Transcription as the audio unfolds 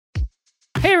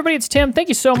Hey everybody, it's Tim. Thank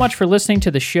you so much for listening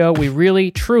to the show. We really,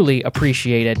 truly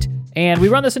appreciate it. And we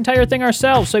run this entire thing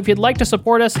ourselves, so if you'd like to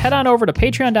support us, head on over to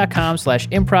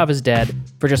patreon.com/improvisdead.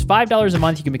 For just $5 a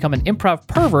month, you can become an improv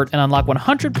pervert and unlock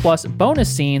 100 plus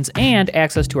bonus scenes and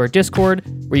access to our Discord,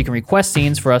 where you can request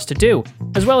scenes for us to do,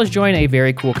 as well as join a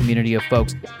very cool community of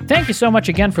folks. Thank you so much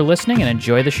again for listening and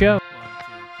enjoy the show.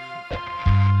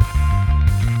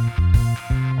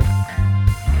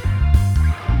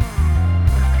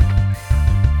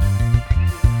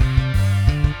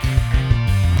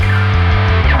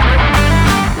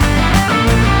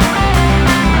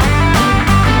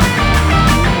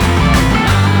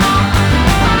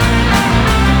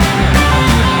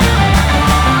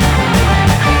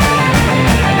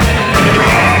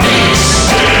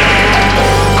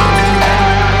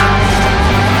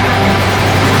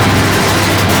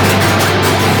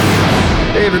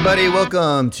 Everybody,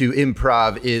 welcome to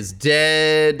Improv is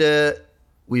Dead.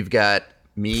 We've got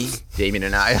me, Damien,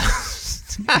 and I.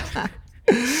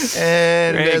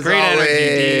 And great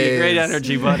energy, great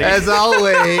energy, buddy. As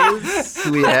always,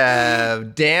 we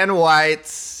have Dan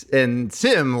White and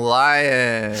Tim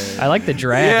Lyon. I like the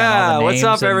drag. Yeah, on all the what's names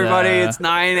up, everybody? It's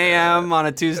 9 a.m. on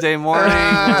a Tuesday morning.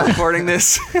 Recording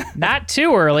this. Not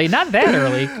too early, not that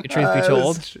early, truth be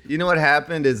told. You know what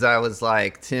happened is I was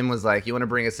like, Tim was like, you want to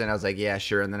bring us in? I was like, yeah,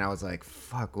 sure. And then I was like,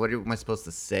 fuck, what am I supposed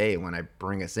to say when I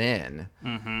bring us in?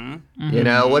 You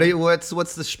know,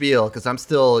 what's the spiel? Because I'm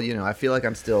still, I feel like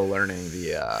I'm still learning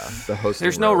the host.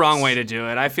 There's no wrong way to do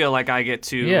it. I feel like I get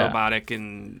too robotic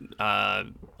and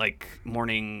like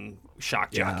morning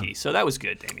shock jockey. So that was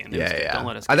good, Damien. Yeah. Don't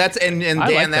let us. That's and Dan.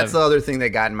 like That's the other thing that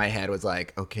got in my head was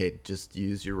like, okay, just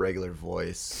use your regular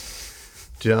voice.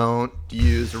 Don't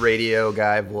use radio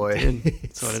guy voice.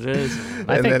 That's what it is.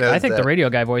 I think the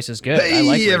radio guy voice is good. I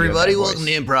like Hey, everybody, radio guy welcome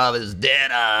voice. to Improv is Dead.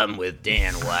 I'm with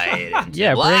Dan White. And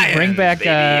Yeah, bring back, baby.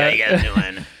 How you guys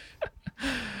doing?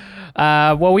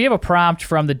 Well, we have a prompt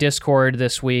from the Discord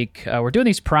this week. We're doing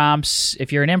these prompts.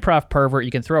 If you're an improv pervert,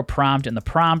 you can throw a prompt in the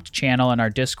prompt channel in our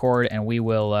Discord, and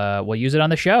we'll use it on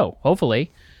the show,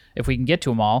 hopefully, if we can get to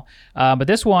them all. But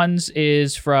this one's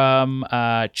is from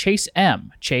Chase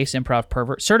M. Chase, improv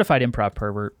pervert, certified improv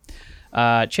pervert.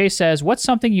 Chase says, what's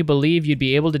something you believe you'd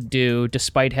be able to do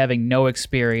despite having no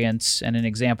experience? And an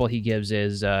example he gives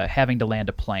is having to land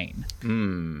a plane.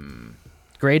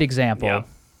 Great example. Yeah.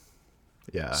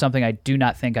 Yeah. Something I do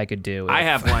not think I could do. I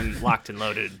have one locked and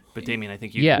loaded, but Damien, I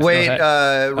think you. Yeah. Wait, Go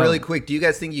ahead. really quick. Do you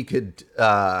guys think you could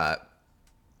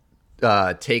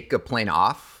take a plane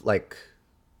off? Like,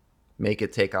 make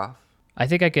it take off? I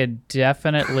think I could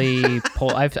definitely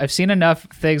pull. I've seen enough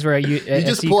things where you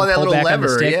just pull on that little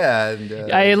lever, yeah. And,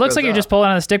 It looks like you're just pulling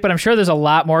on the stick, but I'm sure there's a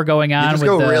lot more going on just with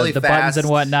go the, really the buttons and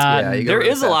fast. whatnot. Yeah, you go There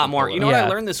really is a fast lot and more. pull You it know what Yeah. I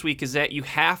learned this week is that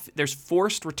there's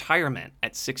forced retirement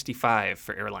at 65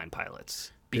 for airline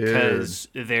pilots. Because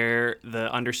the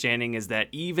understanding is that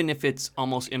even if it's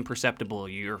almost imperceptible,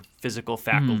 your physical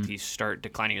faculties start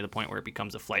declining to the point where it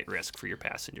becomes a flight risk for your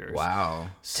passengers. Wow.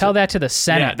 Tell that to the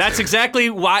Senate. Yeah, that's exactly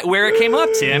where it came up,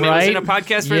 Tim. It was in a Right?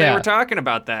 podcast where Yeah. they were talking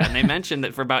about that, and they mentioned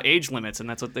that for about age limits, and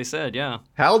that's what they said, yeah.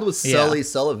 How old was Yeah. Sully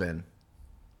Sullivan?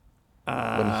 When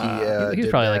he was did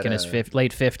probably that, like in his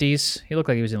late 50s. He looked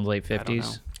like he was in the late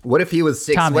 50s. What if he was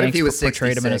six? Tom What Hanks if he was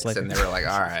portrayed him in his 66 life. and they were like,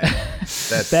 all right,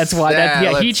 That's why. He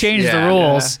let's- changed the yeah.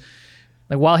 rules.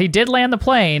 Like while he did land the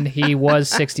plane, he was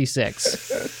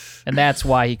 66, and that's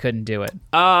why he couldn't do it.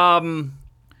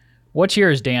 What's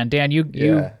yours, Dan? Dan, you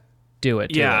do it. do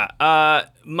it.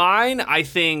 Mine, I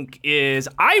think, is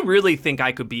I really think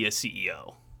I could be a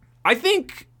CEO. I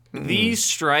think these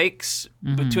strikes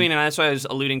between, and that's what I was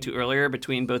alluding to earlier,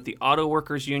 between both the Auto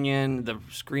Workers Union, the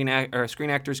Screen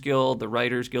Actors Guild, the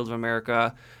Writers Guild of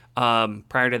America,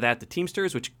 prior to that, the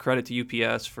Teamsters, which credit to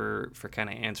UPS for kind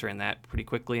of answering that pretty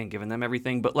quickly and giving them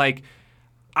everything. But like,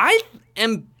 I'm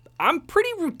pretty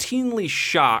routinely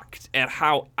shocked at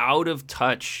how out of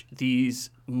touch these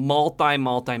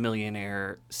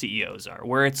multi-millionaire CEOs are,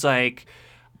 where it's like,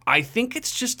 I think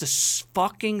it's just a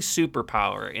fucking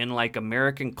superpower in like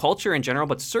American culture in general,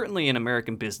 but certainly in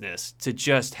American business to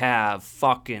just have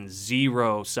fucking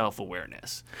zero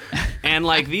self-awareness. And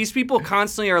like these people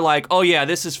constantly are like, oh yeah,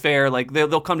 this is fair. Like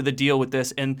they'll come to the deal with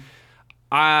this. And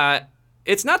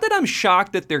it's not that I'm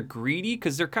shocked that they're greedy,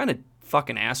 because they're kind of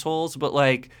fucking assholes, but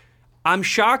like I'm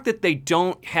shocked that they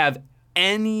don't have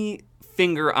any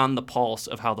finger on the pulse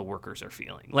of how the workers are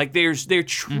feeling. Like they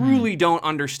truly don't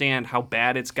understand how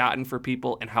bad it's gotten for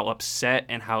people and how upset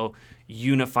and how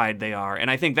unified they are.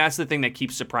 And I think that's the thing that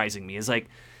keeps surprising me is like,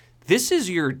 this is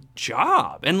your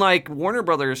job. And like Warner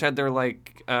Brothers had their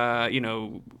like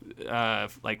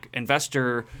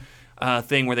investor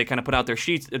thing where they kind of put out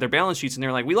their balance sheets, and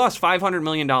they're like, we lost $500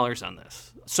 million on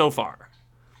this so far.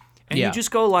 And you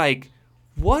just go like,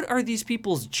 what are these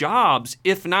people's jobs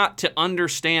if not to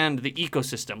understand the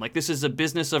ecosystem? Like, this is a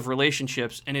business of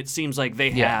relationships, and it seems like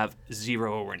they have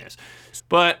zero awareness.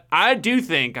 But I do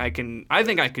think I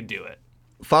could do it.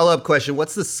 Follow-up question: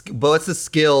 what's the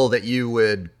skill that you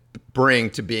would bring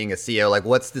to being a CEO? Like,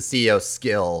 what's the CEO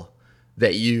skill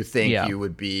that you think you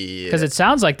would be? Because it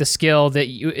sounds like the skill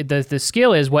that the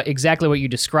skill is exactly what you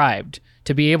described.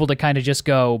 To be able to kind of just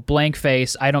go blank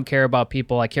face, I don't care about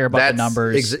people, I care about the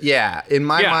numbers. In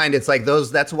my mind, it's like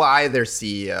those. That's why they're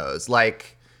CEOs.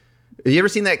 Like, have you ever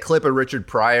seen that clip of Richard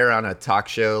Pryor on a talk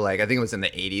show? Like, I think it was in the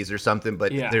 80s or something,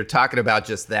 but they're talking about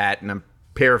just that, and I'm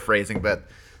paraphrasing, but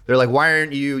they're like, why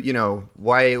aren't you,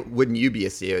 why wouldn't you be a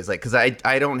CEO? It's like, because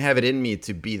I don't have it in me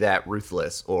to be that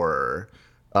ruthless or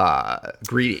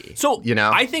greedy. So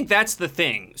I think that's the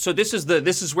thing. So this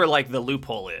is where like the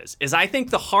loophole is I think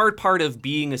the hard part of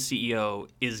being a CEO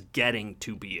is getting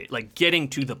to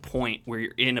the point where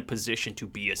you're in a position to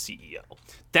be a CEO.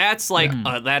 That's like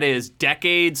that is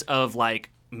decades of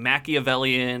like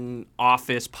Machiavellian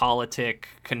office politic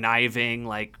conniving,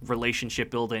 like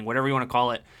relationship building, whatever you want to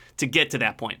call it, to get to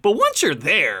that point. But once you're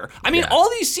there, I mean, all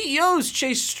these CEOs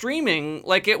chase streaming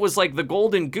like it was like the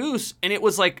golden goose, and it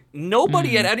was like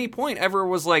nobody at any point ever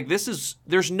was like,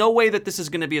 there's no way that this is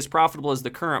going to be as profitable as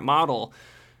the current model.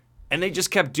 And they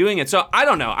just kept doing it. So I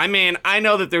don't know. I mean, I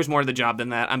know that there's more to the job than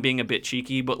that. I'm being a bit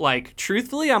cheeky, but like,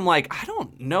 truthfully, I'm like, I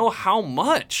don't know how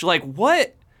much. Like,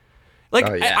 what? Like,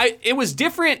 it was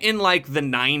different in like the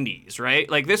 90s, right?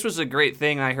 Like, this was a great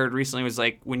thing I heard recently was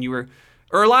like when you were,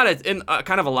 or a lot of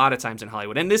times in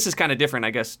Hollywood, and this is kind of different,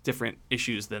 I guess, different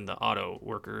issues than the auto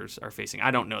workers are facing.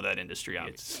 I don't know that industry,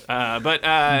 obviously.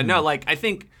 No, like, I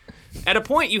think at a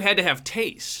point you had to have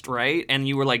taste, right? And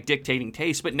you were like dictating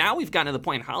taste. But now we've gotten to the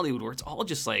point in Hollywood where it's all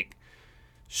just like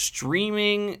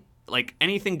streaming, like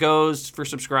anything goes for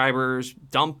subscribers,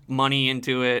 dump money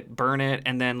into it, burn it,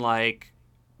 and then like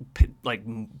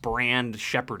brand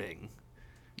shepherding.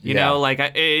 You know, like,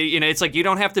 it's like you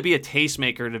don't have to be a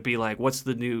tastemaker to be like, what's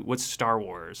Star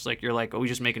Wars? Like, you're like, we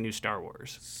just make a new Star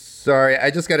Wars. Sorry, I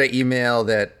just got an email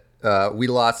that we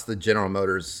lost the General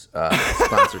Motors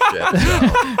sponsorship.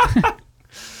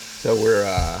 So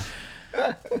we're...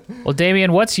 Well,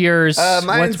 Damien, what's yours?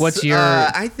 What's your...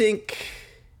 I think,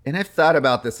 and I've thought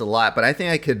about this a lot, but I think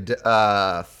I could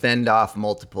fend off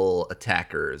multiple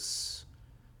attackers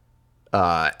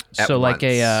at so once.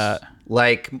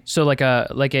 Let's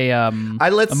say up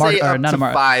to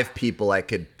 5 people I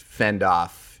could fend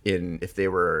off if they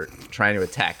were trying to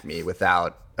attack me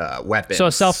without weapons. So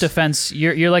self-defense,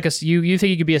 you're like you think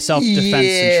you could be a self-defense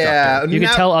instructor. You could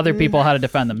tell other people how to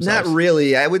defend themselves. Not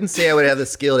really. I wouldn't say I would have the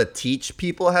skill to teach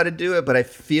people how to do it, but I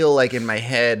feel like in my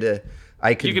head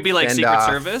I could. You could be like Secret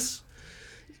Service.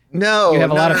 No, you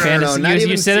have a lot of fantasies.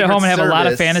 You sit at home and have a lot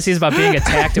of fantasies about being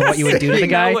attacked and what you would do to the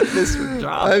guy.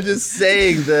 I'm just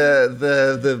saying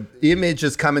the image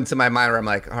is coming to my mind where I'm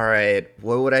like, all right,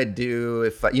 what would I do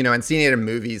if and seeing it in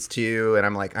movies too, and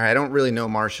I'm like, all right, I don't really know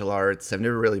martial arts. I've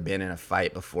never really been in a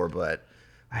fight before, but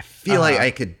I feel like I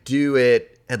could do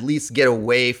it. At least get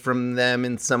away from them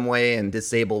in some way and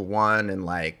disable one, and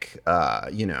like,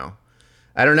 I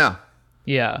don't know.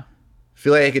 Yeah,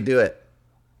 feel like I could do it.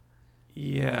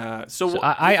 Yeah. So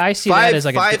I see that as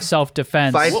like a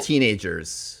self-defense. 5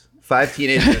 teenagers are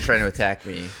trying to attack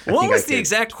me. What was the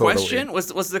exact question? Was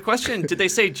the question? Did they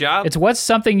say job? It's what's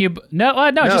something you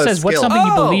it just says what's something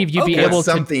you believe you'd be able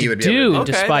to do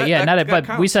despite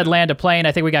but we said land a plane.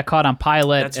 I think we got caught on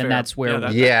pilot, that's where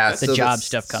the job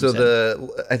stuff comes in.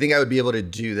 I think I would be able to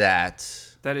do that.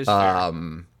 That is fair.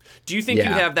 Do you think you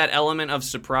have that element of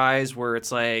surprise where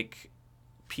it's like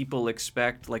people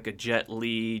expect like a Jet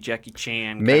Li, Jackie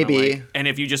Chan, maybe, and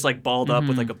if you just like balled up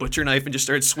with like a butcher knife and just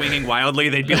started swinging wildly,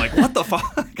 they'd be like, "What the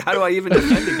fuck? How do I even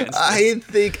defend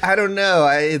against this?" I don't know.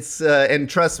 It's and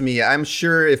trust me, I'm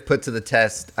sure if put to the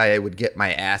test, I would get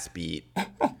my ass beat.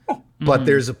 But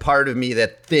there's a part of me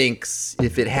that thinks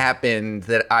if it happened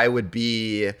that I would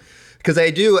be, because I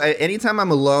do. Anytime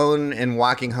I'm alone and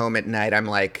walking home at night, I'm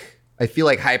like, I feel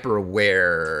like hyper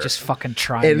aware. Just fucking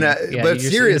try me. But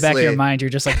seriously, in the back of your mind,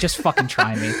 you're just like, just fucking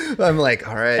try me. I'm like,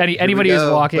 all right. Anybody who's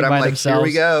walking by themselves. Here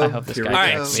we go. I hope this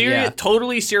guy all right,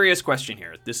 totally serious question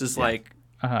here. This is like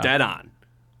dead on.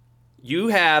 You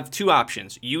have 2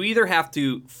 options. You either have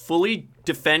to fully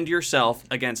defend yourself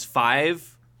against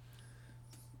 5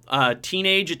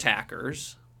 teenage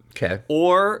attackers. Okay.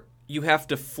 Or you have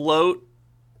to float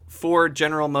for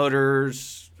General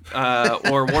Motors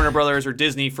or Warner Brothers or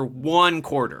Disney for 1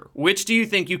 quarter. Which do you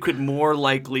think you could more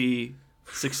likely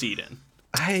succeed in?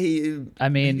 I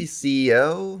mean, maybe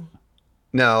CEO.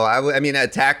 No, I mean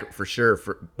attack for sure.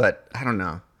 But I don't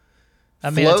know. I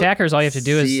mean, Float attackers, all you have to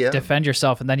do is CEO. defend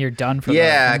yourself, and then you're done for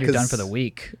Yeah, you're done for the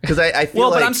week. Because I feel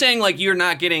Well, like but I'm saying like you're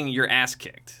not getting your ass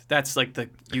kicked. That's like so Right,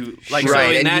 in and you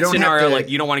that don't have scenario, to- like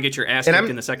you don't want to get your ass and kicked. I'm-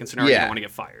 In the second scenario, you yeah. don't want to get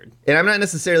fired. And I'm not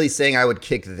necessarily saying I would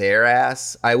kick their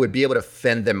ass. I would be able to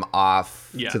fend them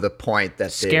off Yeah. to the point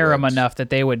that Scare them enough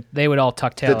that they would all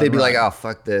tuck tail. that they'd and be like, run. "Oh,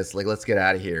 fuck this! Like, let's get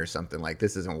out of here," or something. Like,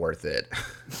 this isn't worth it.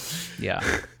 Yeah.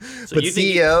 So But you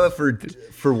think CEO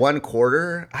for 1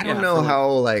 quarter, I don't yeah, know for, how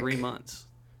like 3 months.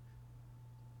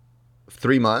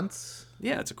 3 months.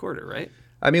 Yeah, it's a quarter, right?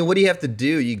 I mean, what do you have to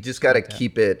do? You just got to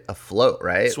keep it afloat,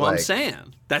 right? That's what I'm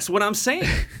saying. That's what I'm saying.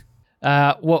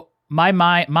 Well,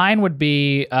 mine would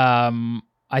be.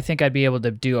 I think I'd be able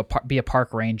to be a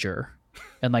park ranger,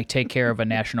 and like take care of a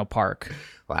national park,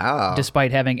 Wow.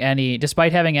 despite having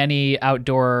any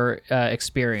outdoor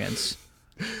experience.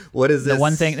 What is this? The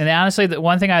one thing, and honestly, the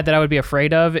one thing that I would be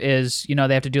afraid of is, they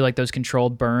have to do like those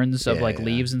controlled burns of Yeah, like yeah.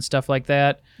 leaves and stuff like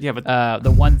that. Yeah, but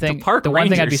The one thing, park the one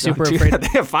thing I'd be rangers don't super do afraid. that. They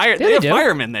have Yeah, they have they do.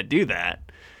 firemen that do that.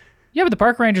 Yeah, but the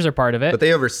park rangers are part of it. But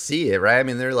they oversee it, right? I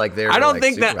mean, they're like there. I to, don't like,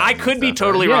 think that I supervise could and be stuff,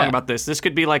 totally right? wrong Yeah. about this. This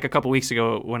could be like a couple weeks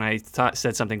ago when I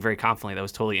said something very confidently that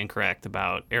was totally incorrect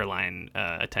about airline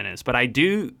attendants. But I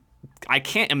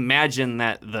can't imagine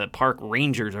that the park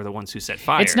rangers are the ones who set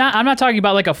fire. It's not. I'm not talking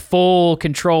about like a full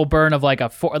control burn of like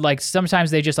like sometimes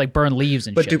they just like burn leaves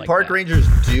and But shit do like park that. rangers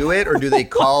do it, or do they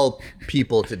call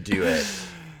people to do it?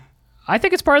 I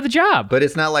think it's part of the job. But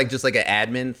it's not like just like an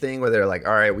admin thing where they're like,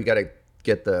 "All right, we got to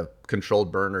get the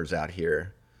controlled burners out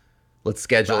here. Let's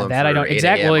schedule them." that for I don't 8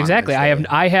 exactly. a.m. Well, on exactly. Wednesday."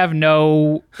 I have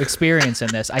no experience in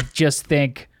this. I just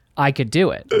think I could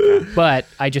do it, but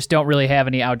I just don't really have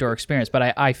any outdoor experience.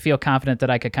 But I feel confident that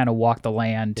I could kind of walk the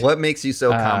land. What makes you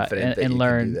so confident and that you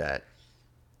learn. can do that?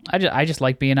 I just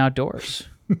like being outdoors.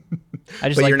 I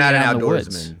just But like you're not being an out in the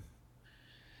woods.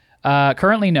 outdoorsman.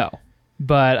 Currently, no.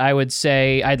 But I would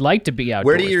say I'd like to be outdoors.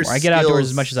 Where do your more. I skills, get outdoors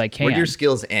as much as I can. Where do your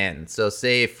skills end? So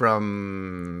say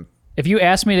from If you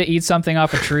asked me to eat something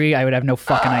off a tree, I would have no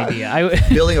fucking idea.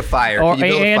 building a fire. Or Can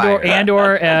you build a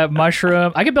fire? or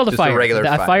mushroom. I could build a Just a fire. regular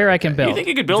A fire, I can okay. build. You think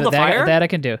you could build a that, fire? That I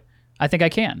can do. I think I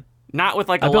can. not with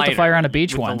like a I built lighter. a fire on a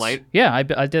beach With the once. light- Yeah, I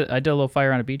did a little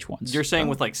fire on a beach once. You're saying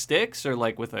with like sticks or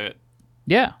like with a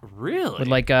Yeah, really? with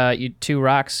like two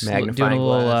rocks doing Magnifying a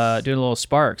little glass. doing a little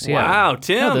sparks. Yeah. Wow,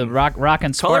 Tim. No, the rock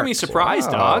and sparks. Color me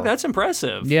surprised, Wow. dog. That's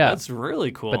impressive. Yeah. That's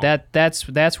really cool. But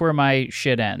that's where my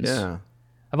shit ends. Yeah.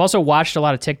 I've also watched a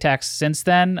lot of TikToks since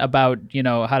then about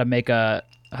how to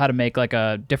make like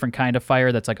a different kind of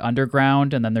fire that's like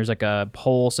underground, and then there's like a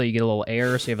hole so you get a little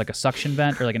air, so you have like a suction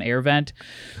vent or like an air vent.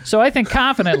 So I think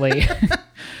confidently,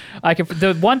 I can.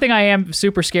 The one thing I am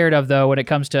super scared of though, when it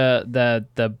comes to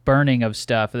the burning of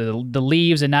stuff, the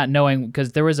leaves and not knowing,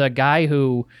 because there was a guy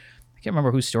who I can't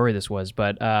remember whose story this was,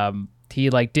 but he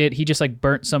just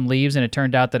burnt some leaves, and it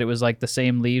turned out that it was like the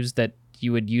same leaves that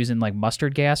you would use in like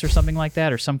mustard gas or something like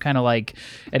that, or some kind of like,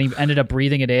 and he ended up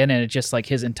breathing it in, and it just like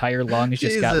his entire lungs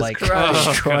just got Jesus like Christ.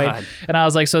 destroyed. God. And I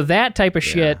was like, so that type of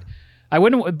shit, I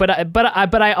wouldn't. But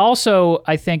I also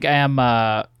I think I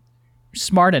am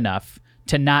smart enough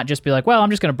to not just be like, well, I'm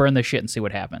just gonna burn this shit and see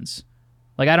what happens.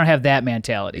 Like I don't have that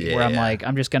mentality where I'm Yeah. like,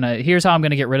 here's how I'm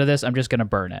gonna get rid of this. I'm just gonna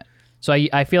burn it. So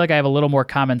I feel like I have a little more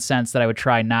common sense that I would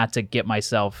try not to get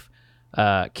myself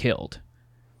killed.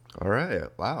 All right.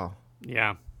 Wow.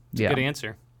 yeah. It's Yeah. a good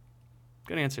answer.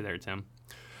 Good answer there, Tim.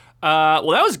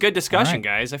 Well, that was a good discussion, All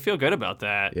guys. I feel good about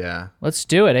that. Yeah. Let's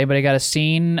do it. Anybody got a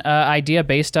scene idea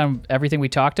based on everything we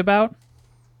talked about?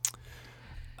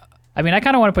 I mean, I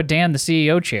kind of want to put Dan in the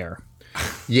CEO chair.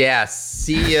 Yeah.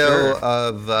 CEO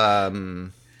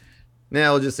of.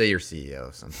 We'll just say you're CEO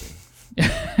of something.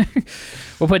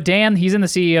 We'll put Dan. He's in the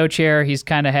CEO chair. He's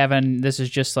kind of having. This is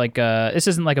just like this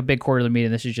isn't like a big quarterly meeting.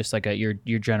 This is just like your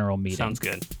general meeting. Sounds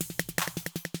good.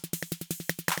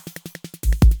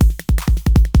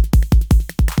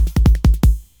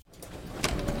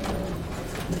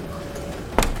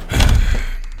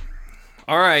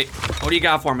 All right. What do you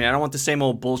got for me? I don't want the same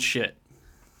old bullshit.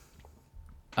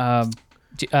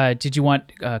 Did you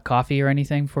want coffee or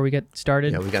anything before we get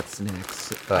started? Yeah, we got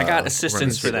snacks. I got we're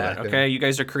assistants for gonna that, see what I okay? You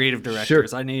guys are creative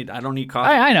directors. I don't need coffee.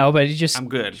 I know, but you just I'm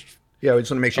good. Yeah, we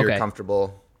just want to make sure Okay. you're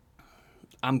comfortable.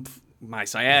 My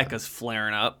sciatica's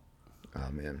flaring up. Oh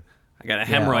man. I got a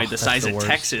hemorrhoid the that's size the of worst.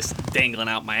 Texas dangling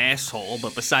out my asshole,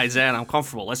 but besides that, I'm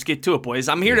comfortable. Let's get to it, boys.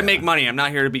 I'm here to make money. I'm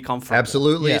not here to be comfortable.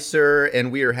 Absolutely, Yeah. sir.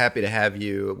 And we are happy to have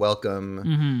you.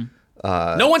 Welcome.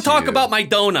 No one talk about my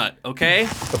donut, okay?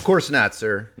 Of course not,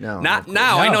 sir. No. Not of course.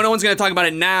 now. I No. know no one's going to talk about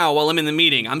it now while I'm in the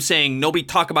meeting. I'm saying nobody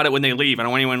talk about it when they leave. I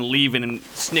don't want anyone leaving and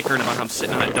snickering about how I'm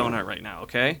sitting on a donut right now,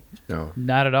 okay? No.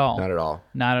 Not at all. Not at all.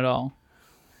 Not at all.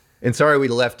 And sorry we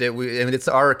left it. I mean, it's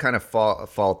our kind of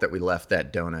fault that we left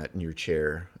that donut in your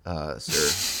chair,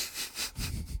 sir.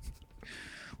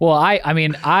 Well, I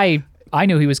mean, I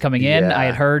knew he was coming in. Yeah. I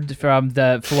had heard from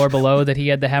the floor below that he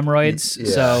had the hemorrhoids, Yeah.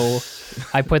 so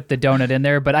I put the donut in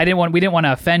there. But we didn't want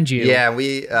to offend you. Yeah,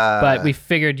 we. But we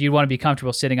figured you'd want to be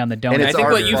comfortable sitting on the donut. And I it's think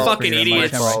our what you fault fucking for your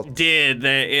idiots fault. did,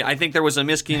 I think there was a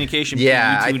miscommunication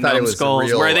Yeah, I between you two thought it was a numbskulls,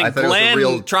 real- where I I think thought it was a Glenn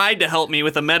real- tried to help me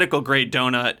with a medical grade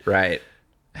donut. Right.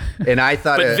 And I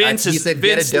thought But Vince he said,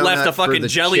 "Get a Vince left donut a for fucking the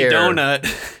jelly chair." donut.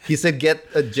 He said, "Get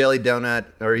a jelly donut,"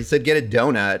 or he said, "Get a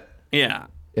donut." Yeah.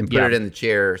 And put Yeah. it in the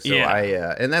chair. So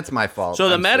Yeah. and that's my fault. So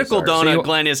the I'm medical sorry. donut, you-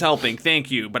 Glenn, is helping.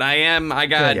 Thank you. But I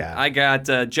got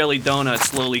jelly donut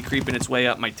slowly creeping its way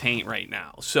up my taint right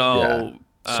now. So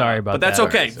Sorry about but that's that.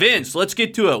 okay. Vince, let's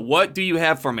get to it. What do you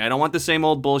have for me? I don't want the same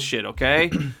old bullshit, okay?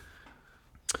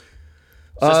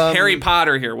 Says Harry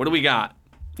Potter here. What do we got?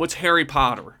 What's Harry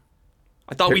Potter?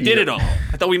 I thought we did it all.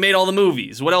 I thought we made all the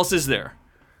movies. What else is there?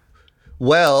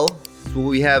 Well,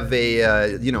 we have a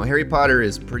Harry Potter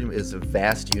is a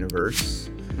vast universe.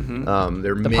 There are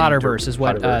The many Potterverse is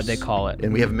what Potterverse. they call it.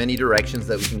 And we have many directions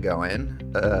that we can go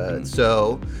in.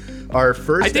 So our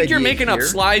first I think you're idea making up here-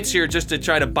 slides here just to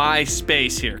try to buy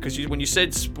space here, because when you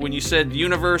said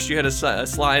universe, you had a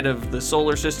slide of the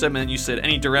solar system, and you said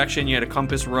any direction, you had a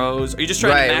compass rose. Are you just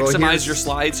trying Right, to well, maximize here's- your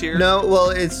slides here? No, well,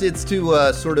 it's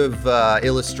to sort of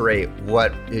illustrate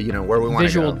what where we want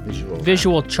to go.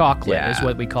 Visual chocolate Yeah. is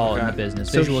what we call it in the business.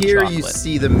 So Visual here chocolate. you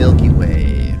see the Milky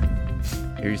Way.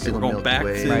 Here you see We're the going Milky back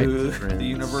Way. to friends. the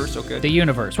universe. Okay. The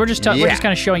universe. We're just we're just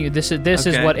kind of showing you this is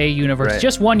Okay. what a universe. Right.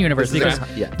 Just one universe This is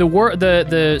because yeah.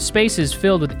 the space is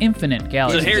filled with infinite Is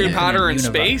galaxies. it Harry infinite Potter in universe.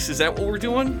 space? Is that what we're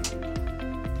doing?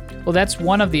 Well, that's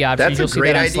one of the options. That's a You'll see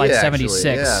great that on slide idea, 76.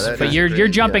 actually. Yeah, that but is you're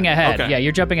great, jumping yeah. ahead. Okay. Yeah,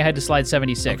 you're jumping ahead to slide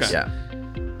 76. Okay. Yeah.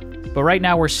 But right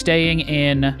now we're staying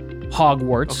in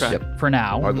Hogwarts Okay. for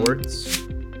now. Hogwarts.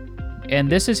 And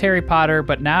this is Harry Potter,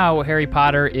 but now Harry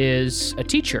Potter is a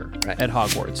teacher Right. at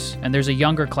Hogwarts, and there's a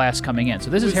younger class coming in. So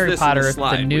this is Who's Harry this in Potter, the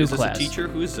slide? the new is this class. a teacher?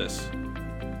 Who is this?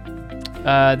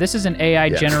 This is an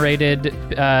AI-generated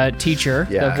teacher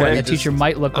Yeah. of what Okay. a teacher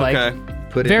might look like. Okay.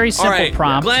 Put it. Very All simple right,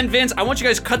 prompt. Glenn, Vince, I want you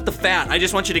guys to cut the fat. I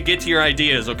just want you to get to your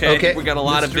ideas, okay? I Okay. think we got a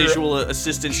lot of Mr. visual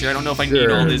assistance here. I don't know if I need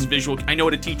Sure. all this visual. I know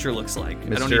what a teacher looks like.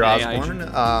 I don't need Mr. AI.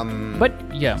 Osborne. But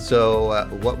yeah, So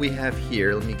what we have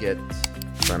here, let me get.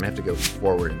 Sorry, I'm gonna have to go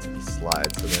forward into these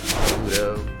slides. So that's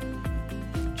Pluto.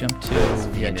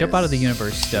 jump out of the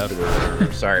universe stuff.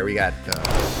 Jupiter. Sorry, we got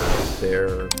Earth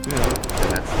there. And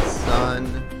that's the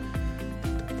sun.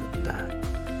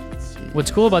 Let's see.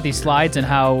 What's cool about these slides and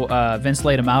how Vince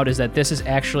laid them out is that this is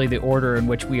actually the order in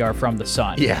which we are from the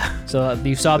sun. Yeah. So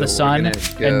you saw the So we're sun,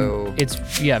 gonna go- and it's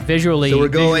visually, So we're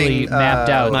going, visually mapped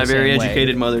out. My the very same way.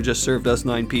 educated mother just served us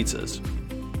 9 pizzas.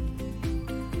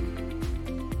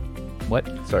 What?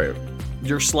 Sorry.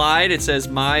 Your slide, it says,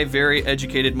 my very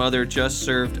educated mother just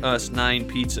served us 9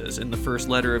 pizzas, and the first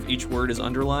letter of each word is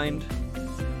underlined.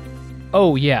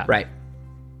 Oh yeah. Right.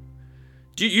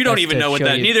 You don't That's even to know what show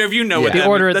that. you- Neither of you know what The that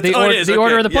order- means. the That's- or- it is, the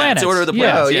order okay. of the Yeah, it's the order of the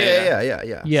planets. planets. Oh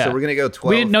yeah. Yeah. So we're gonna go 12.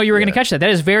 We didn't know you were going to catch that. That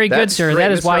is very good, That's sir. great,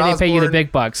 That is Mr. why they pay you the Osborne.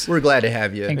 big bucks. We're glad to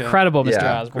have you. Incredible, Mr.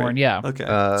 Yeah, Osborne. great. Yeah. Okay.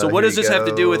 So what Here does this you have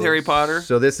to do with go. Harry Potter?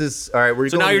 So this is all right. We're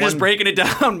So going now you're just one- breaking it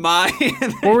down.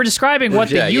 Well, we're describing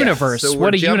what Yeah, the yeah. universe, So we're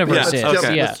what a jumping- universe yeah, is. let's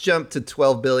Jump, Yeah. Let's jump to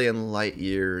 12 billion light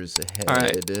years ahead. All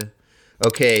right.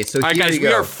 Okay, so All right, here guys, you we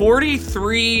go. are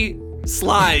 43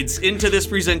 slides into this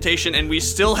presentation, and we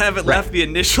still haven't Right. left the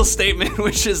initial statement,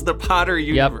 which is the Potter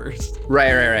universe.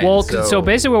 Right. Well, so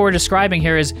basically what we're describing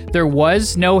here is there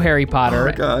was no Harry Potter,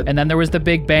 Oh, God. and then there was the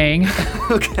Big Bang,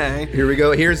 Okay. here we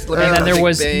go. Here's and then there Big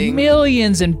was Bang.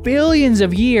 millions and billions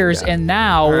of years, Yeah. and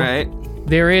now All right.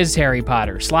 there is Harry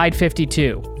Potter. Slide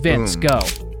 52. Vince, Boom. go.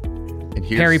 And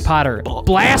here's, Harry Potter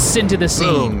blasts into the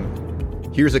scene.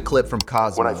 Boom. Here's a clip from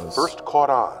Cosmos. When I first caught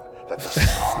on that the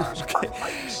stars are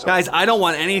like so Guys, I don't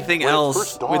want anything When it else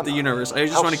first dawned with the on universe. I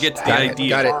just how want to get to the Got it, idea.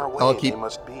 got it. far away I'll they keep-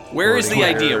 must be. Where is the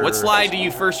Where? idea? What slide do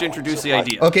you first introduce the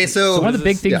idea? Okay, so One of the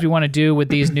big things yeah. we want to do with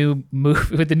these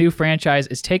with the new franchise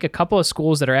is take a couple of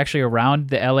schools that are actually around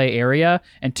the LA area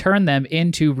and turn them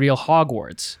into real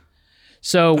Hogwarts.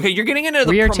 So Okay, you're getting into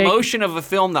We the are promotion of a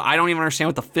film that I don't even understand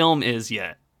what the film is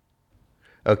yet.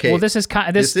 Okay. well, this is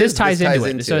this ties into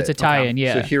it, so it's a tie-in.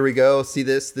 Yeah. So here we go. See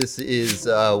this? This is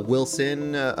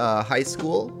Wilson High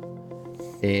School,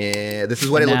 and this is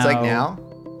what it looks like now.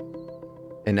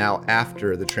 and now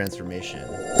after the transformation.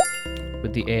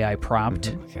 With the AI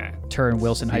prompt, Okay. turn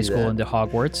Wilson High School that. into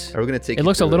Hogwarts. Are we gonna take? It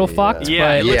looks a little fucked,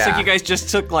 Yeah, it but looks like Yeah. you guys just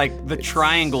took like the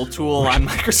triangle tool on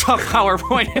Microsoft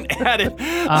PowerPoint and added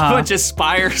a bunch of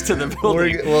spires to the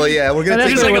building. We're gonna that's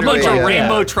take There's like a what bunch we're of doing.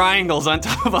 rainbow triangles on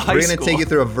top of a high We're gonna school. take you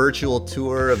through a virtual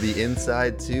tour of the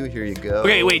inside too. Here you go.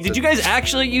 Okay, wait. Did you guys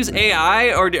actually use AI,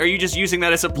 or are you just using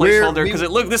that as a placeholder? Because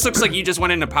this looks like you just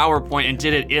went into PowerPoint and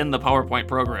did it in the PowerPoint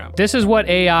program. this is what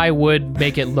AI would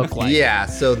make it look like. Yeah.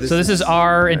 So So this is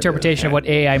our interpretation of what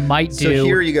AI might So do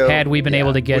here you go. had we been Yeah.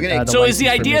 able to get We're gonna- the So is the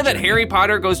license idea that permission. Harry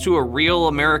Potter goes to a real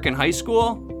American high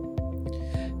school?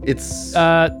 It's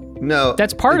that's no.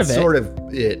 part it's of it. Sort of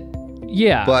it,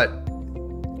 Yeah. but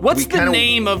What's We the kinda-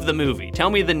 name of the movie? Tell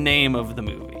me the name of the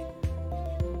movie.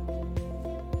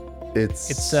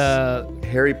 it's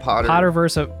Harry Potter.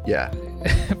 Potterverse of Yeah.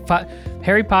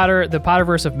 Harry Potter, the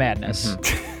Potterverse of Madness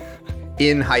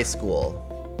In high school.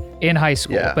 in high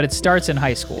school, Yeah. but it starts in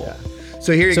high school.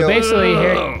 So here you So go. basically,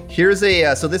 Harry, Here's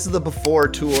a so this is the before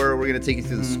tour. We're gonna take you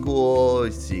through the school.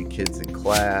 You see kids in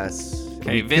class.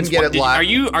 Okay, We Vince, couldn't get it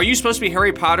live. are you supposed to be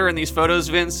Harry Potter in these photos,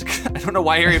 Vince? I don't know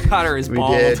why Harry Potter is We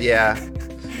bald. did, yeah.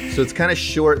 So it's kind of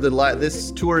short.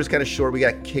 This tour is kind of short. We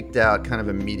got kicked out kind of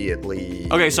immediately.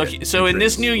 Okay, so in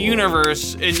this new school.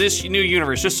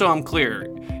 universe, just so I'm clear,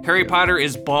 Harry Potter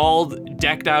is bald,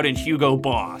 decked out in Hugo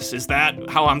Boss. Is that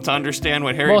how I'm to understand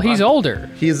what Harry well, Potter? he's older.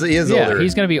 He is Yeah, older.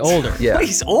 he's gonna be older. Yeah.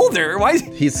 He's older. Why?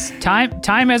 He's Time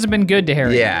hasn't been good to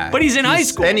Harry. yeah. But he's in high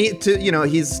school. And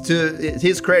he's to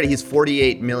his credit, he's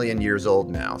 48 million years old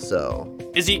now. So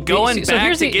Is he going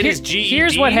back to get his GED?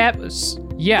 Here's what happens.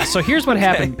 Yeah, so here's what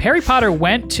happened. Harry Potter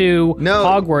went to No,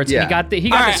 Hogwarts. yeah. And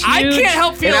he All got right, this I huge. can't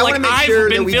help feel And I like wanna make I've sure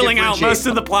that been we filling out differentiate. most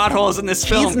of the plot holes in this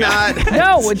film. he's not.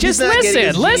 No, he's just not getting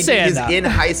his listen, GED. He's listen. in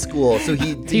high school, so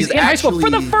He's in high school for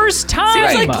the actually- first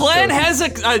time. Seems like Glenn So- has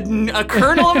a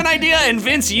kernel of an idea, and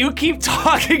Vince, you keep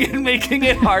talking and making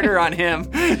it harder on him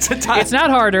to talk. It's not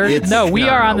harder. No, we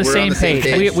are on the we're same page.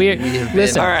 We have been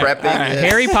listen. prepping this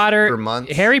Harry Potter. for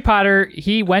months. Harry Potter.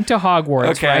 He went to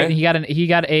Hogwarts, Okay. right? And he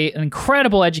got an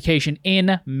incredible education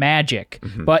in magic.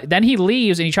 But then he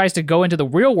leaves and he tries to go into the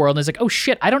real world. And he's like, oh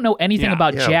shit, I don't know anything Yeah.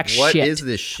 about Yeah, jack what shit. is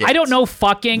this shit? I don't know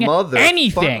fucking Motherfucker,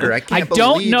 anything. I can't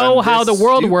don't believe know I'm how the this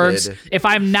world stupid. works if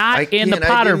I'm not I in the can't-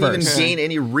 I didn't even Potterverse. gain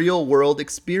any real world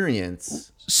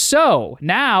experience. So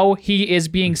now he is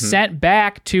being sent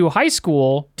back to high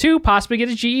school to possibly get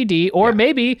a GED, or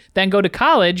maybe then go to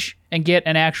college and get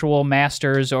an actual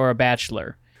master's or a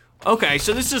bachelor. Okay,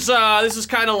 so this is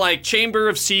kind of like Chamber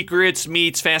of Secrets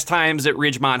meets Fast Times at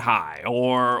Ridgemont High,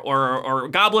 or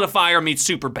Goblet of Fire meets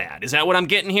Superbad. Is that what I'm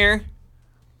getting here?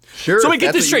 Sure. So we if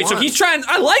get that's this what straight. you So want. he's trying.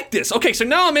 I like this. Okay, so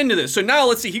now I'm into this. So now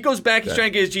let's see. He goes back. He's trying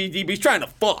to get his GED. But he's trying to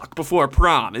fuck before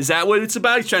prom. Is that what it's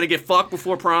about? He's trying to get fucked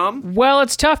before prom. Well,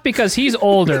 it's tough because he's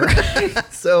older.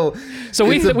 So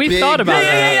we it's a we big- thought about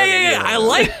Yeah. I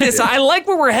like this. I like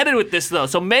where we're headed with this though.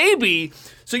 So maybe.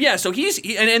 So yeah, so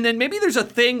and then maybe there's a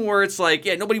thing where it's like,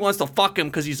 yeah, nobody wants to fuck him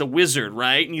because he's a wizard,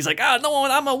 right? And he's like,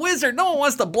 I'm a wizard. No one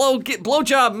wants to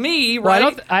blowjob me, Well,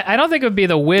 right? I don't think it would be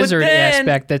the wizard then-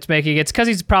 aspect that's making it. It's because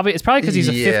it's probably because he's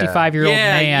a Yeah. 55-year-old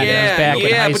man who's back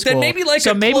in high but school. then maybe like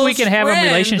so a maybe we close can have friend,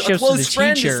 relationships a with close the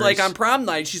friend teachers. is like on prom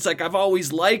night, she's like, I've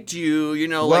always liked you,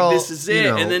 Well, like this is it. you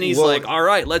know, and then he's well- like, all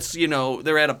right, let's,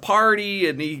 they're at a party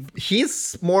and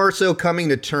He's more so coming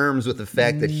to terms with the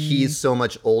fact that he's so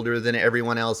much older than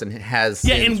everyone else and has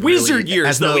yeah, since in wizard really- years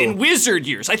has though, no- in wizard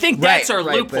years. I think that's Right, our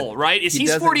right, loophole, but right? Is he he's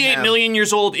doesn't 48 have- million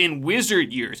years old in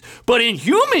wizard years. But in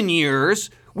human years,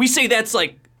 we say that's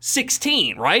like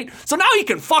 16, right? So now he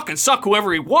can fucking suck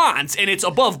whoever he wants and it's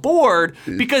above board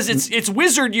because it's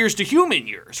wizard years to human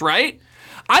years, right?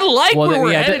 I like where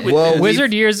we're headed with well, this.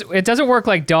 wizard years. It doesn't work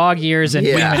like dog years and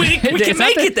Yeah. human. We can It's not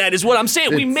make that- it that is what I'm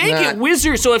saying. We It's make not- it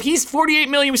wizard. So if he's 48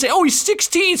 million, we say, oh, he's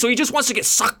 16, so he just wants to get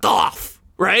sucked off,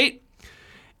 right?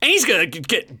 And he's gonna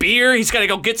get beer. He's gotta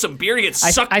go get some beer to get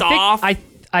sucked off.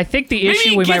 I think the Maybe issue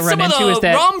he we might gets run some of into the is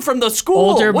that rum from the school.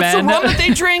 older What's men- the rum that they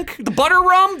drink? The butter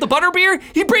rum? The butter beer?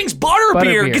 He brings butter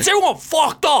beer. Butterbeer. Gets everyone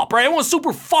fucked up, right? Everyone's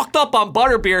super fucked up on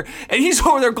butter beer. And he's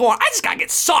over there going, I just gotta get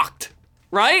sucked,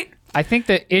 right? I think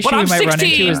the issue But we I'm might run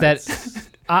 16. into is that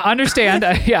I understand.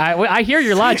 I hear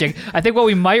your logic. I think what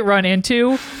we might run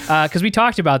into, because we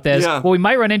talked about this, Yeah. what we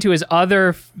might run into is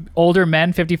other older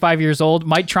men, 55 years old,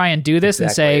 might try and do this and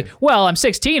say, Exactly. well, I'm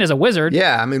 16 as a wizard.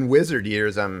 Yeah, I'm in wizard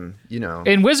years. In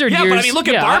wizard Yeah, years, but I mean, look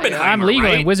at Barbenheimer, I'm legal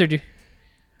in right? wizard.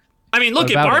 I mean,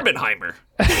 look at about it? Barbenheimer.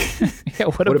 Yeah,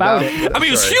 what about it? I mean,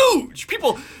 it was huge.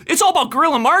 People, it's all about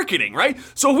guerrilla marketing, right?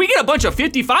 So if we get a bunch of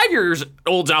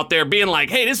 55-year-olds out there being like,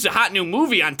 hey, this is a hot new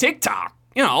movie on TikTok,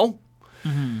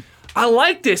 I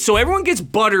like this. So everyone gets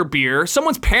butterbeer.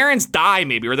 Someone's parents die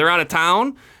maybe, or they're out of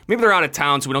town. Maybe they're out of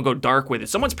town, so we don't go dark with it.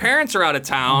 Someone's parents are out of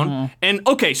town, and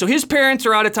okay, so his parents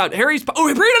are out of town. Harry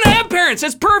doesn't have parents.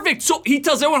 That's perfect. So he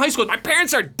tells everyone in high school, my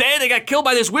parents are dead. They got killed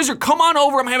by this wizard. Come on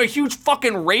over. I'm gonna have a huge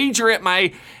fucking rager at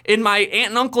my aunt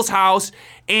and uncle's house,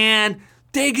 and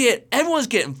everyone's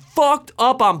getting fucked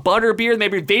up on butterbeer,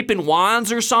 maybe vaping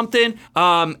wands or something.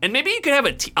 And maybe you could have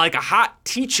a hot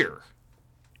teacher.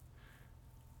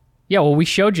 Yeah, well, we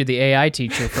showed you the AI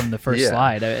teacher from the first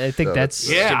slide. I think that's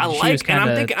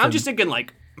I'm just thinking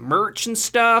like merch and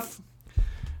stuff.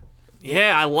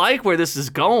 Yeah, I like where this is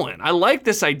going. I like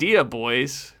this idea,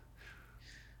 boys.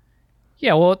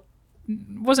 Yeah, well, it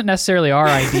wasn't necessarily our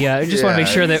idea. I just want to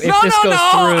make sure that if this goes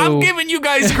through, I'm giving you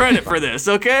guys credit for this,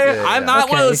 okay? I'm not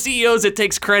one of those CEOs that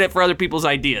takes credit for other people's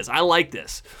ideas. I like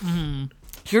this.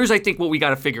 Here's, I think, what we got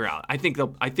to figure out. I think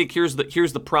here's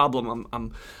the problem.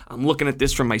 I'm looking at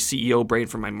this from my CEO brain,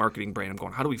 from my marketing brain. I'm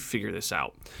going, how do we figure this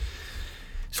out?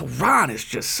 So Ron is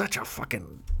just such a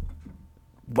fucking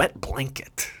wet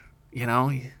blanket, you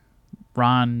know?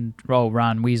 Ron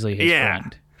Weasley, his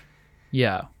friend.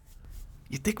 Yeah.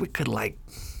 You think we could like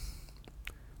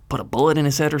put a bullet in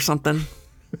his head or something?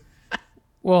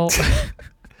 Well.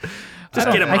 Just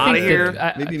get him out of here.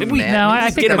 I think get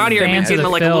him out of here. I mean, get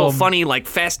him like a little film. funny, like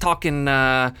fast-talking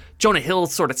Jonah Hill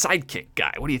sort of sidekick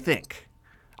guy. What do you think?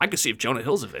 I could see if Jonah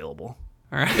Hill's available.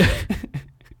 All right.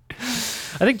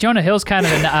 I think Jonah Hill's kind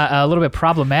of a little bit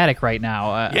problematic right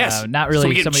now. Yes. Not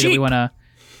really So somebody that we want to.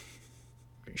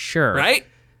 Sure. Right.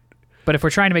 But if we're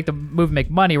trying to make the movie make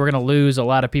money, we're going to lose a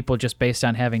lot of people just based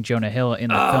on having Jonah Hill in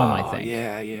the film, I think.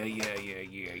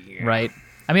 Yeah. Right?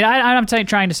 I mean, I'm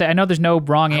trying to say, I know there's no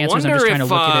wrong answers. I'm just trying to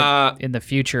look at it in the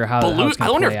future, how it's going to play out.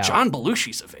 I wonder if John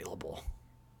Belushi's available.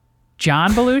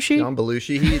 John Belushi? John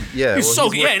Belushi,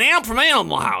 an animal from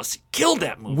Animal House. He killed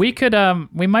that movie. We could,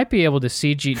 we might be able to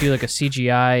do like a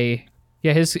CGI.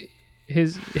 Yeah, his.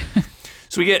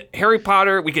 So we get Harry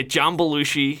Potter, we get John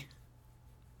Belushi,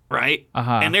 right?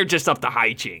 And they're just up to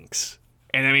hijinks.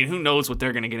 And I mean, who knows what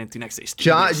they're going to get into next day? Did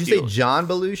you say John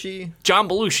Belushi? John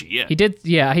Belushi,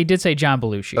 yeah. He did say John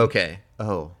Belushi. Okay.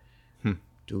 Oh.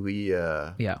 Do we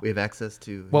we have access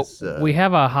to his, we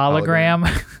have a hologram.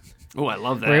 Oh, I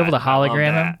love that. We're able to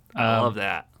hologram him. I love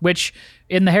that. Which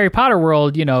in the Harry Potter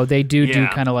world, you know, they do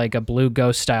kind of like a blue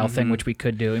ghost style thing, which we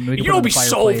could do. I mean, we could You know, put it'd it be in the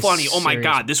so fireplace, funny. Oh my Sirius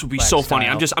God, this would be Black so funny.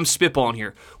 style. I'm spitballing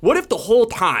here. What if the whole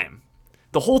time,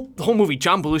 the whole movie,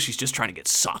 John Belushi's just trying to get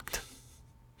sucked?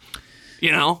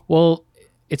 You know? Well,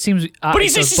 it seems. But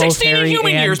he's so 16 in Harry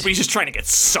human and- years, but he's just trying to get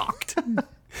sucked.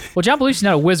 Well, John Belushi's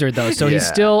not a wizard though, so he's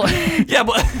Yeah. still. Yeah,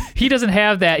 but He doesn't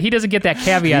have that. He doesn't get that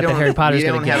caveat that Harry Potter's You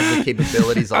going don't to get. have the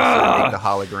capabilities also to make the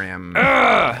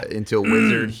hologram into a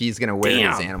wizard. He's going to wear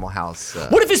his Damn. Animal House.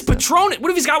 what if his Patronus? What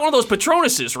if he's got one of those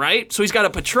Patronuses, right? So he's got a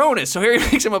Patronus. So Harry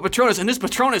makes him a Patronus, and this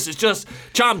Patronus is just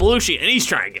John Belushi, and he's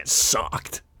trying to get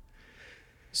sucked.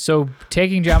 So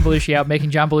taking John Belushi out,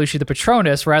 making John Belushi the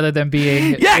Patronus rather than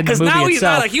being Yeah, in the because movie now he's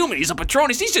itself. not a human. He's a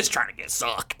Patronus. He's just trying to get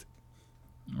sucked.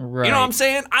 Right. You know what I'm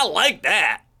saying? I like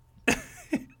that.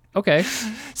 Okay.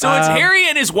 So it's Harry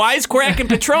and his wisecracking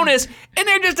Patronus, and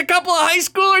they're just a couple of high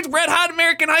schoolers, red hot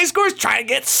American high schoolers, trying to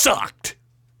get sucked.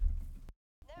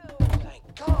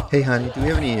 Hey, honey, do we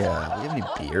have any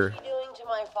beer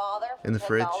in the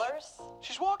fridge?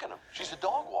 She's walking him. She's a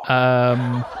dog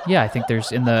walker. Yeah, I think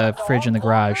there's in the fridge in the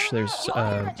garage. There's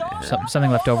something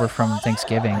left over from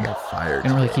Thanksgiving. Fired. I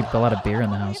don't really keep a lot of beer in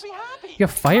the house. You got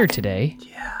fired today?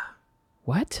 Yeah.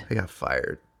 What? I got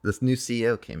fired. This new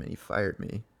CEO came in. He fired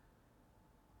me.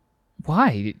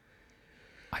 Why?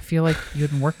 I feel like you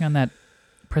had been working on that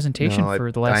presentation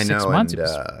for the last 6 months. And,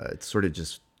 it sort of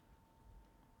just,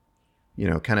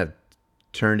 kind of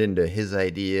turned into his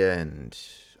idea, and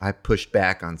I pushed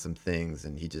back on some things,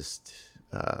 and he just.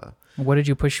 What did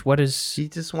you push? He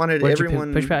just wanted what did you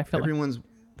everyone. push back? Everyone's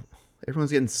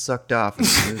getting sucked off in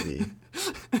the movie.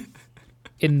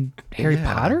 In Harry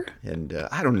Yeah. Potter? And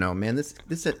I don't know, man.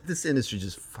 This industry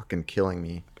just fucking killing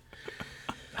me.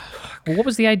 Well, what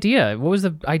was the idea? What was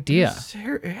the idea?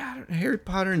 Harry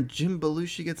Potter and Jim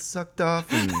Belushi get sucked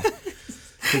off, and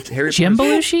Harry Jim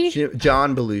Potter's- Belushi?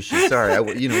 John Belushi. Sorry,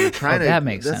 we're trying to. that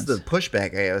makes that's sense. the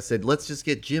pushback. I said, let's just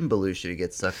get Jim Belushi to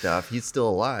get sucked off. He's still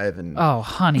alive, and Oh,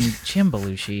 honey, Jim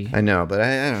Belushi. I know, but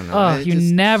I don't know. Oh, It you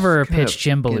just never kinda pitched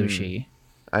Jim fucking- Belushi.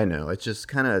 I know. It's just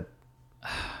kind of.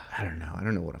 I don't know. I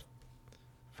don't know what the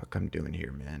fuck I'm doing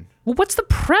here, man. Well, what's the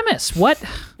premise? What?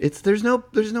 There's no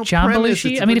John premise.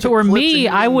 Belushi? It's a I mean, bunch if it of were clips me,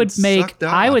 of I him would sucked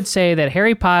I off. would say that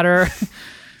Harry Potter.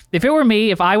 If it were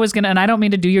me, if I was gonna, and I don't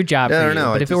mean to do your job for you,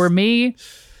 No, but I if it were just- me,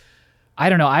 I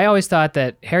don't know. I always thought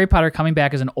that Harry Potter coming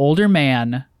back as an older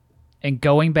man and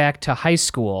going back to high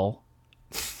school,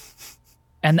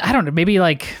 and I don't know, maybe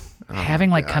like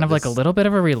having like kind of like a little bit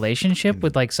of a relationship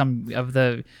with like some of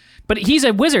the, but he's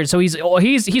a wizard, so he's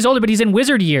older, but he's in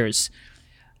wizard years.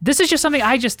 This is just something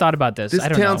I just thought about this. This I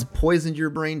don't town's know. poisoned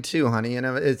your brain too, honey, and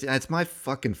it's my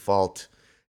fucking fault.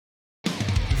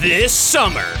 This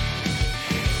summer,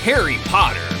 Harry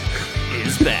Potter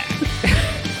is back.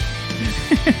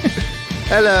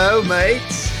 Hello, mate.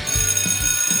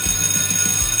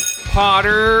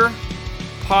 Potter.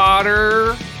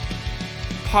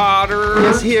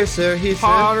 Yes, here, sir. Here,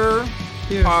 Potter. sir.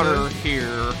 Here, Potter sir.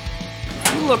 here.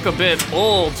 You look a bit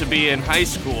old to be in high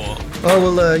school.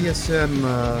 Oh well, yes, sir.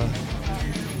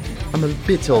 I'm a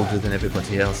bit older than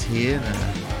everybody else here.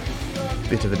 A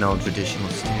bit of a non-traditional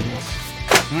stance.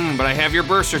 But I have your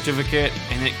birth certificate,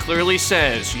 and it clearly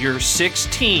says you're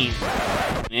 16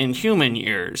 in human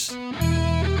years.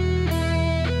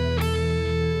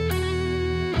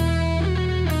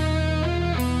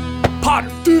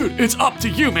 Potter, dude, it's up to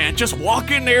you, man. Just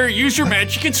walk in there, use your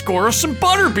magic, and score us some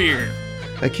butterbeer.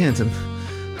 I can't.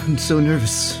 I'm so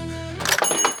nervous.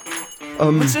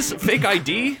 What's this, fake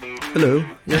ID? Hello.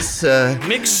 Yes.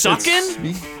 Mick Suckin'?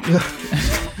 Me.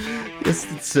 Yes,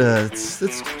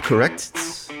 that's correct.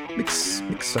 It's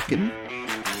McSuckin.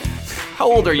 How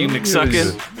old are you, Mick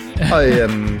Suckin'? I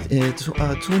am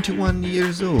 21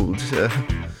 years old.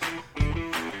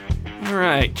 All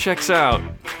right, checks out.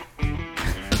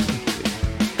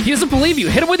 He doesn't believe you.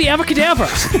 Hit him with the abracadabra.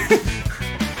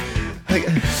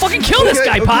 Fucking kill this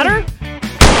guy, okay. Potter.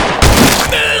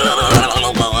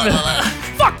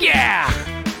 Fuck yeah.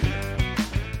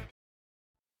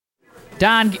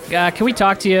 Don, can we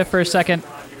talk to you for a second?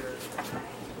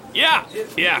 Yeah.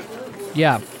 Yeah.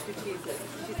 You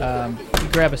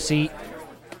grab a seat.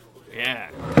 Yeah.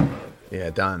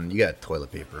 Yeah, Don, you got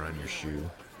toilet paper on your shoe.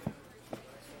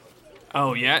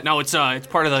 Oh yeah, no, it's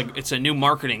part of it's a new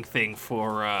marketing thing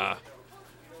for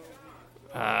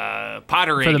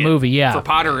Potter Reagan. For the movie, yeah. For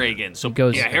Potter Reagan. So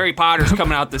goes- yeah, Harry Potter's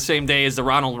coming out the same day as the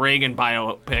Ronald Reagan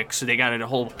biopic, so they got a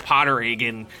whole Potter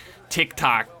Reagan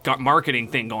TikTok marketing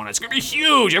thing going on. It's gonna be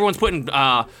huge. Everyone's putting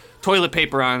toilet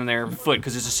paper on their foot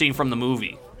because it's a scene from the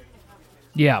movie.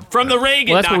 Yeah. From the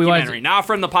Reagan Well, that's what we wanted documentary, not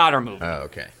from the Potter movie. Oh,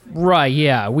 okay. Right,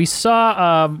 yeah. We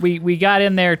saw, we got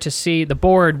in there to see, the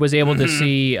board was able to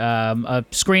see a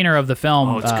screener of the film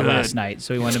Oh, it's good. last night,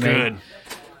 so we wanted It's to make...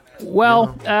 good.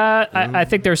 Well, I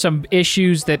think there's some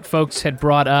issues that folks had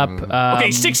brought up.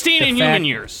 Okay, 16 the in fact- human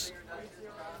years.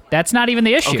 That's not even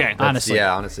the issue, Okay. honestly.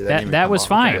 Yeah, honestly, That- didn't even that come was up.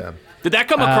 fine. Yeah. Did that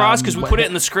come across? Because we put it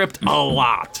in the script a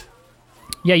lot.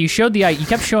 Yeah, you showed the you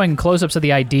kept showing close-ups of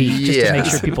the ID just to Yeah. make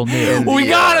sure people knew. Well, we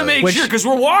Yeah. gotta make Which- sure because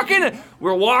we're walking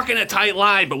a tight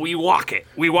line, but we walk it.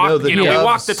 We walk, No, the we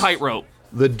walk dubs- the tightrope.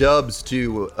 The dubs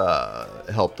too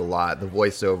helped a lot. The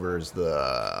voiceovers,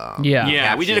 the Yeah.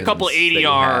 Yeah, we did a couple captions they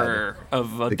ADR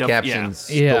of the captions,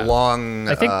 Yeah. the long,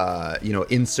 I think-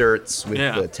 inserts with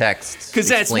Yeah. the text. Because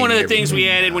that's one of the things we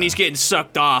added when he's getting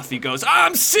sucked off. He goes,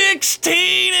 "I'm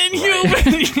 16 in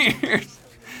human years,"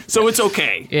 so it's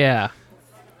okay. Yeah.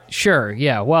 Sure,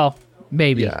 yeah, well,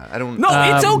 maybe. Yeah, I don't. No,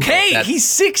 it's okay. that's- He's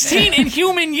 16 in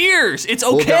human years. It's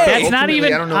okay. Well, That's not ultimately,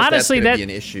 even- I don't know honestly, if that's that- gonna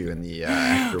be an issue in the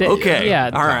after. The- Okay. Yeah.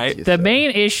 All right. The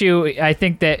main issue I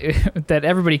think that that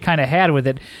everybody kind of had with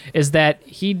it is that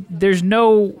there's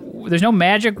no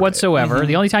magic whatsoever.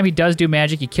 The only time he does do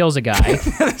magic, he kills a guy.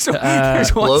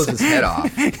 There's one blows his head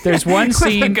off. There's one a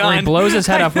scene where he gun. blows his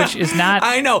head off, which is not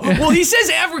I know. Well, he says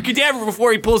abracadabra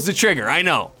before he pulls the trigger. I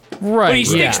know. right. But he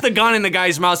sticks yeah. the gun in the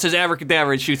guy's mouth, says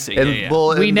abracadabra, and shoots it. And, yeah.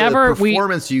 well, We and never- the we-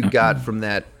 performance you got from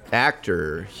that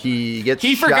actor, he gets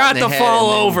He shot forgot in the to head fall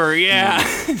and then over. Yeah.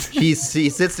 he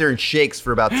sits there and shakes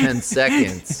for about 10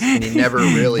 seconds, and he never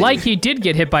really. Like he did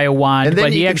get hit by a wand, and then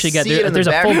but you he can actually got see it in the there's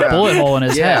a full background. bullet hole in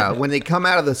his yeah, head. when they come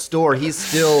out of the store, he's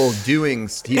still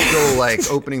like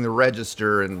opening the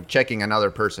register and checking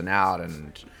another person out,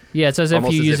 and Yeah, it's as if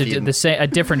almost you as used if a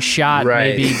different shot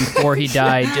Right. maybe before he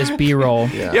died, just B-roll.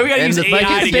 yeah, Yeah, we gotta and use the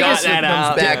AI to biggest get that comes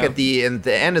out. back Yeah. at the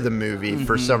end of the movie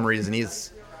for some reason.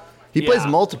 He plays Yeah.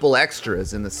 multiple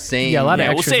extras in the same. Yeah, a lot of Yeah,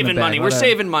 we're extras in the saving back, money. a We're lot of-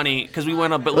 saving money because we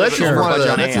went a bit Well, that's little just bit one over of the,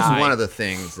 budget on that's just AI. one of the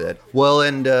things that. Well,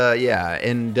 and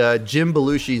Jim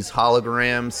Belushi's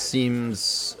hologram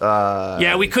seems.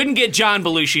 Yeah, we couldn't get John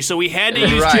Belushi, so we had to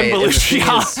use Right, Jim and the Belushi.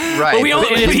 thing is- right, But we only,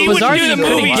 but it he was wouldn't our do the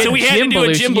ability movie, to so we get had to Jim do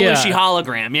a Jim Belushi, Belushi yeah.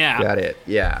 hologram. Yeah. Got it.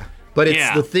 Yeah. But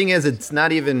Yeah. the thing is, it's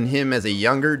not even him as a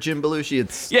younger Jim Belushi.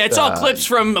 It's Yeah, it's all clips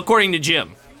from According to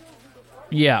Jim.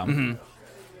 Yeah.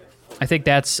 I think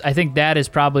that is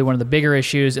probably one of the bigger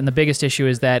issues, and the biggest issue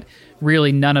is that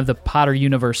really none of the Potter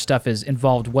universe stuff is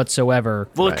involved whatsoever.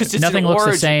 Well, because it's nothing an looks the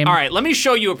origin. same. All right, let me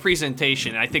show you a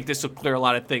presentation. I think this will clear a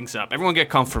lot of things up. Everyone get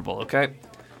comfortable, okay?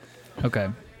 Okay.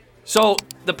 So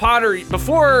the Potter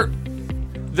before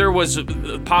there was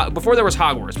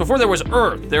Hogwarts, before there was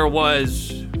Earth, there was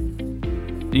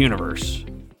the universe.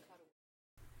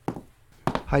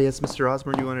 Hi, yes, Mr.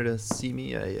 Osborne. You wanted to see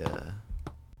me? I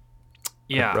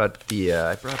brought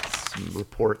some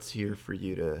reports here for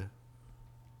you to.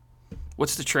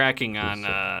 What's the tracking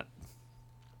on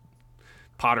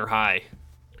Potter High?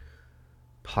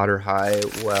 Potter High.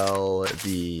 Well,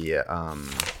 the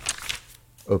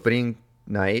opening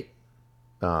night,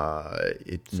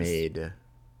 it made.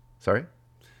 Sorry. It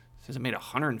says it made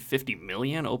 150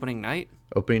 million opening night.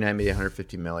 Opening night made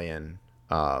 150 million.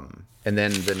 And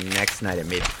then the next night it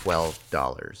made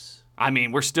 $12. I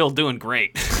mean, we're still doing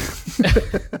great.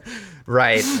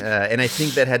 Right, and I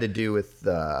think that had to do with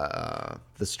the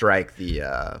strike.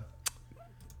 Dang,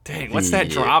 what's that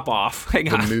drop off? Hang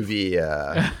the on.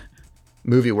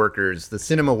 movie workers, the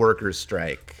cinema workers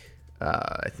strike.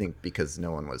 I think because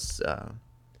no one was,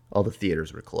 all the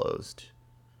theaters were closed.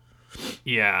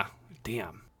 Yeah,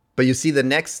 damn. But you see the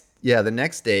next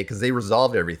day, because they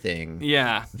resolved everything.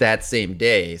 Yeah. That same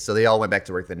day, so they all went back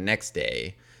to work the next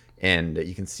day, and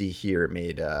you can see here it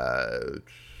made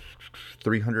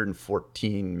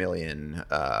 314 million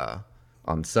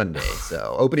on Sunday.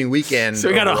 So opening weekend. So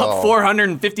we got overall, a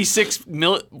 456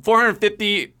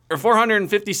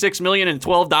 million and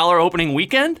 $12 opening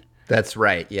weekend. That's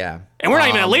right. Yeah. And we're not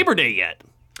even at Labor Day yet.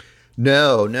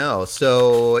 No.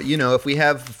 So, if we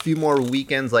have a few more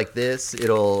weekends like this,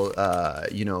 it'll,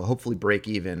 hopefully break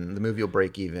even. The movie will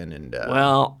break even. And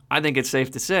Well, I think it's safe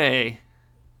to say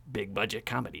big budget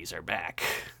comedies are back.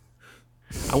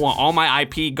 I want all my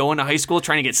IP going to high school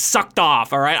trying to get sucked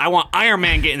off, all right? I want Iron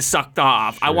Man getting sucked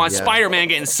off. I want Spider-Man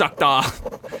getting sucked off.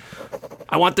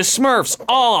 I want the Smurfs,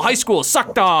 all high school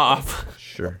sucked off.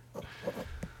 Sure.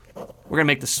 We're going to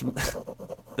make the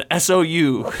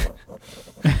SOU.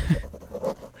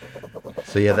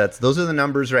 So yeah, those are the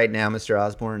numbers right now, Mr.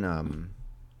 Osborne.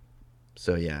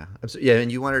 So yeah, and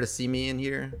you wanted to see me in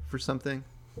here for something?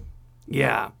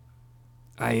 Yeah,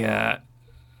 I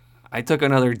took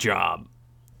another job.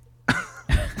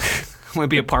 I'm gonna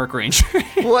be a park ranger.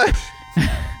 What?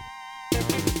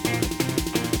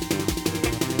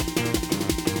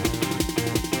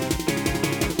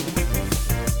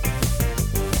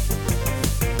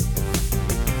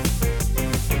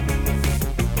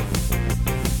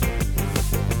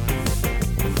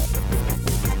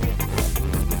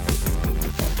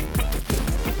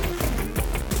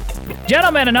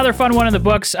 Gentlemen, another fun one in the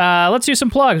books. Let's do some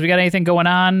plugs. We got anything going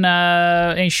on?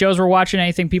 Any shows we're watching?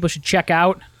 Anything people should check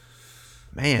out?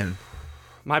 Man.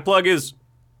 My plug is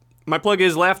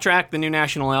Laugh Track, the new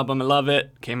National album. I love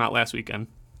it. Came out last weekend.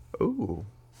 Ooh.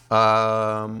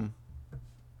 I'm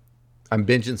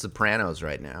binging Sopranos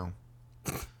right now.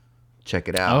 Check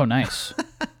it out. Oh, nice.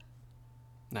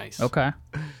 Nice. Okay.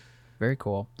 Very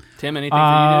cool. Tim, anything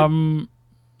for you, dude?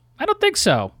 I don't think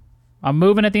so. I'm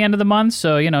moving at the end of the month,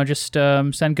 so, just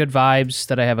send good vibes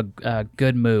that I have a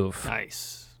good move.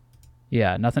 Nice.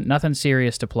 Yeah, nothing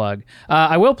serious to plug.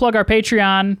 I will plug our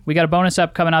Patreon. We got a bonus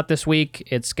up coming out this week.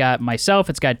 It's got myself.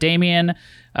 It's got Damien.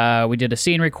 We did a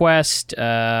scene request.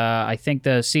 I think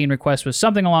the scene request was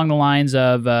something along the lines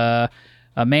of a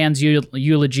man's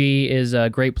eulogy is a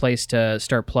great place to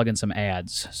start plugging some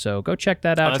ads. So go check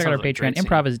that out. Check out our Patreon,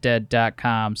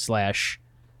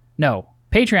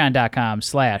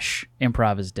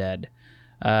 patreon.com/improvisdead.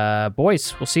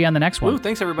 Boys, we'll see you on the next one. Woo,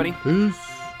 thanks, everybody.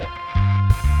 Peace.